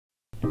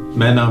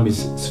Mijn naam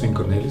is Sven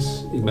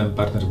Cornelis. Ik ben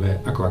partner bij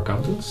Acco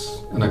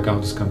Accountants, een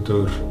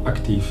accountantskantoor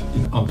actief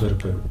in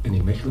Antwerpen en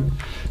in Mechelen.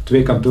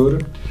 2 kantoren,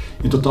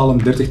 in totaal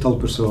een 30-tal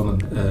personen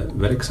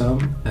werkzaam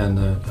en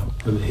we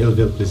hebben heel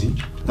veel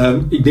plezier.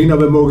 Ik denk dat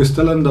we mogen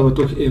stellen dat we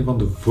toch een van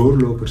de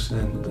voorlopers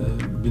zijn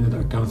binnen de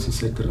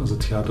accountancy-sector als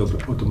het gaat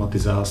over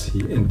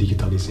automatisatie en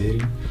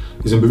digitalisering.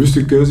 Het is een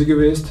bewuste keuze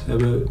geweest. We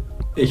hebben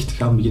echt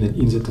gaan beginnen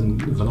inzetten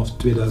vanaf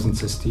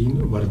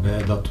 2016,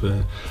 waarbij dat we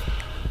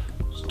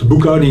de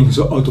boekhouding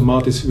zo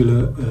automatisch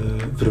willen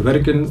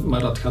verwerken, maar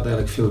dat gaat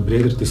eigenlijk veel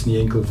breder. Het is niet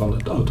enkel van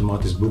het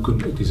automatisch boeken,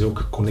 het is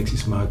ook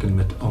connecties maken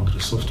met andere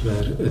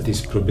software. Het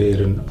is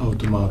proberen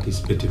automatisch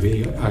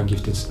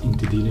btw-aangiftes in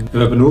te dienen. En we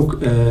hebben ook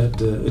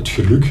het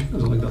geluk,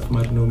 zal ik dat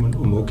maar noemen,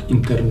 om ook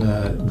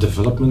interne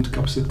development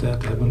capaciteit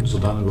te hebben,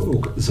 zodat we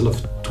ook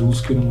zelf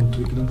tools kunnen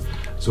ontwikkelen.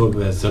 Zo hebben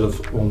wij zelf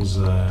ons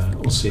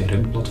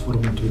CRM-platform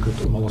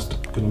ontwikkeld om alles te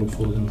kunnen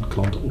opvolgen,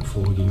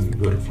 klantenopvolging,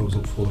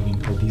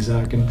 workflowsopvolging, al die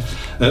zaken.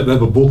 We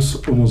hebben bots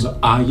om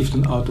onze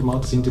aangiften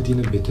automatisch in te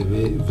dienen, BTW,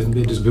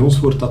 VNB. Dus bij ons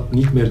wordt dat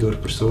niet meer door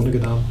personen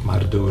gedaan,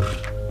 maar door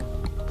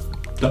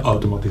de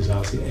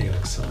automatisatie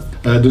eigenlijk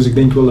zelf. Dus ik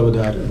denk wel dat we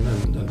daar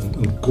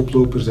een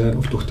koploper zijn,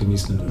 of toch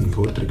tenminste een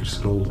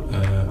voortrekkersrol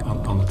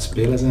aan het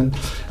spelen zijn.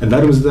 En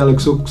daarom is het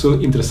eigenlijk ook zo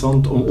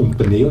interessant om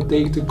Penneo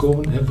tegen te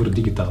komen voor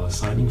digitale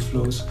signing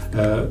flows.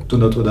 Toen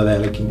dat we dat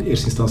eigenlijk in de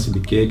eerste instantie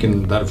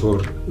bekeken,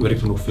 daarvoor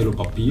werkten we nog veel op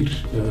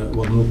papier. We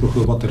hadden ook nog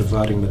wel wat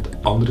ervaring met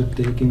andere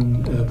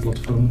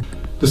tekenplatformen.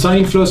 De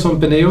signing flows van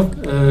Penneo,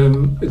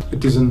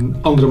 het is een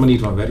andere manier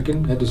van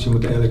werken. Dus je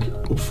moet eigenlijk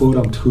op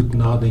voorhand goed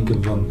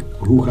nadenken van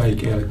hoe ga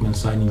ik eigenlijk mijn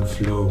signing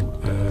flow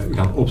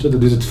gaan opzetten.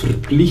 Dus het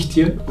verplicht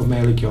je om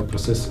eigenlijk jouw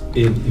proces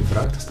 1 in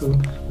vraag te stellen,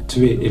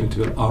 2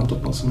 eventueel aan te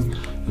passen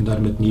en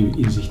daar met nieuwe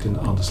inzichten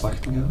aan de slag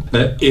te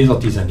gaan. Eens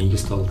dat die zijn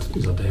ingesteld,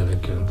 is dat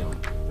eigenlijk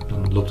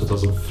dan loopt het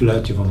als een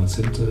fluitje van een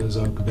cent,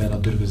 zou ik bijna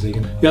durven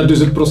zeggen. Ja, dus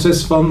het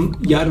proces van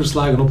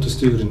jaarverslagen op te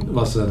sturen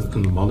was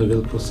een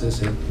manueel proces.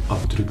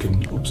 Afdrukken,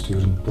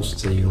 opsturen,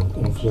 postzegel,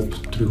 envelop,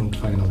 terug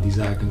ontvangen, al die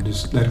zaken.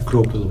 Dus daar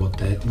kroop wel wat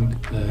tijd in.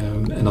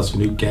 En als we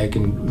nu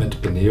kijken met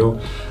Penneo,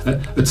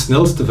 het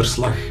snelste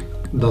verslag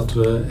dat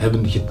we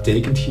hebben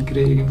getekend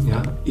gekregen,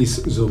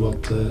 is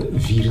zowat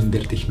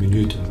 34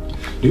 minuten.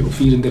 Nu, op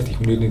 34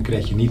 minuten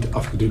krijg je niet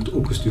afgedrukt,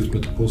 opgestuurd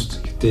met de post,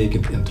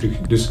 getekend en terug.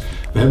 Dus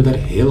we hebben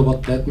daar heel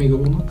wat tijd mee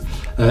gewonnen.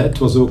 Het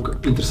was ook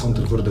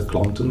interessanter voor de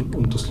klanten,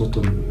 om tenslotte,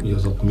 je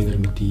zat minder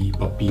met die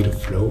papieren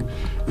flow.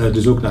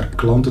 Dus ook naar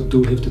klanten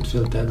toe heeft het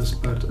veel tijd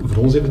bespaard.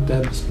 Voor ons heeft het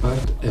tijd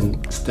bespaard en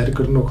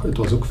sterker nog, het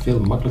was ook veel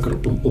makkelijker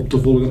om op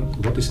te volgen.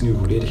 Wat is nu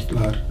volledig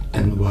klaar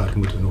en waar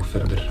moeten we nog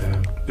verder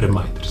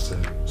reminders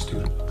sturen.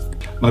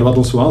 Maar wat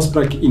ons zo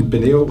aansprak in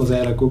Penneo was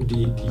eigenlijk ook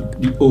die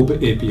open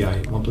API.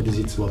 Want dat is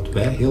iets wat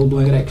wij heel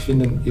belangrijk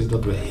vinden, is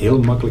dat we heel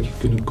makkelijk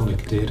kunnen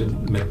connecteren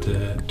met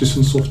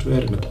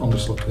tussensoftware, met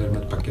andere software,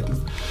 met pakketten.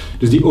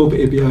 Dus die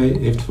open API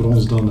heeft voor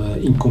ons dan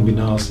in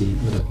combinatie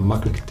met het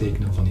makkelijk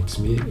tekenen van iets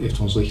mee, heeft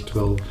ons echt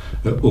wel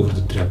over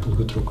de drempel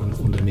getrokken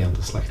om ermee aan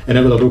de slag. En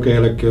hebben we dat ook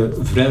eigenlijk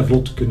vrij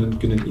vlot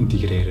kunnen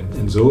integreren.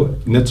 En zo,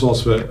 net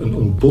zoals we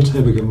een bot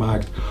hebben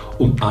gemaakt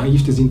om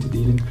aangiftes in te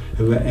dienen,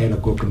 hebben we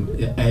eigenlijk ook een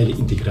eigen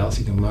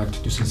integratie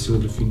gemaakt tussen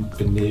Silverfin,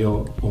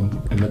 Penneo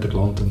en met de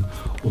klanten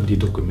om die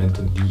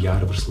documenten, die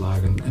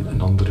jaarverslagen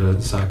en andere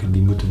zaken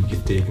die moeten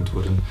getekend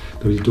worden,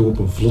 dat we die toch op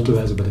een vlotte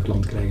wijze bij de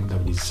klant krijgen, dat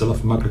we die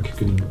zelf makkelijk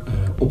kunnen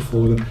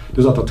opvolgen,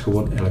 dus dat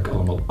gewoon eigenlijk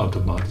allemaal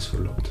automatisch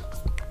verloopt.